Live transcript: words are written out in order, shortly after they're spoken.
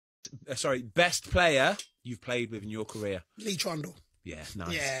best player you've played with in your career? Lee Trundle. Yeah,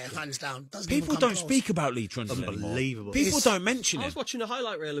 nice. Yeah, hands down. People don't speak about Lee Trundle anymore. People don't mention him. I was watching a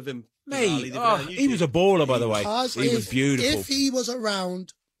highlight reel of him. Mate, he was a baller, by the way. He was beautiful. If he was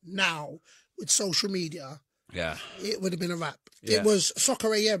around now with social media, it would have been a wrap. Yeah. It was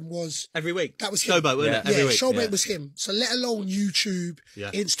Soccer AM was every week. That was him. Showboat, wasn't it? Every week. Showboat was him. So let alone YouTube,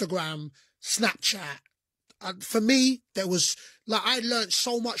 Instagram, Snapchat. For me, there was like I learned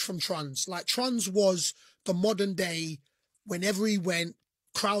so much from Truns. Like Truns was the modern day. Whenever he went,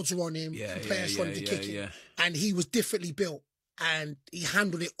 crowds were on him. Players wanted to kick him, and he was differently built, and he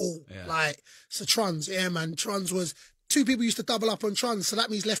handled it all. Like so, Truns, man. Truns was. Two people used to double up on Trundle, so that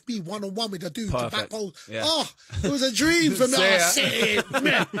means left me one-on-one with a dude to back pole. Oh, it was a dream for me. Thanks,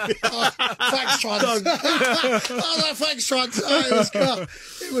 Trundle. Thanks, Trundle.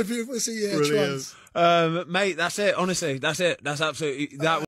 It would be beautiful to see Trundle. Mate, that's it. Honestly, that's it. That's absolutely that.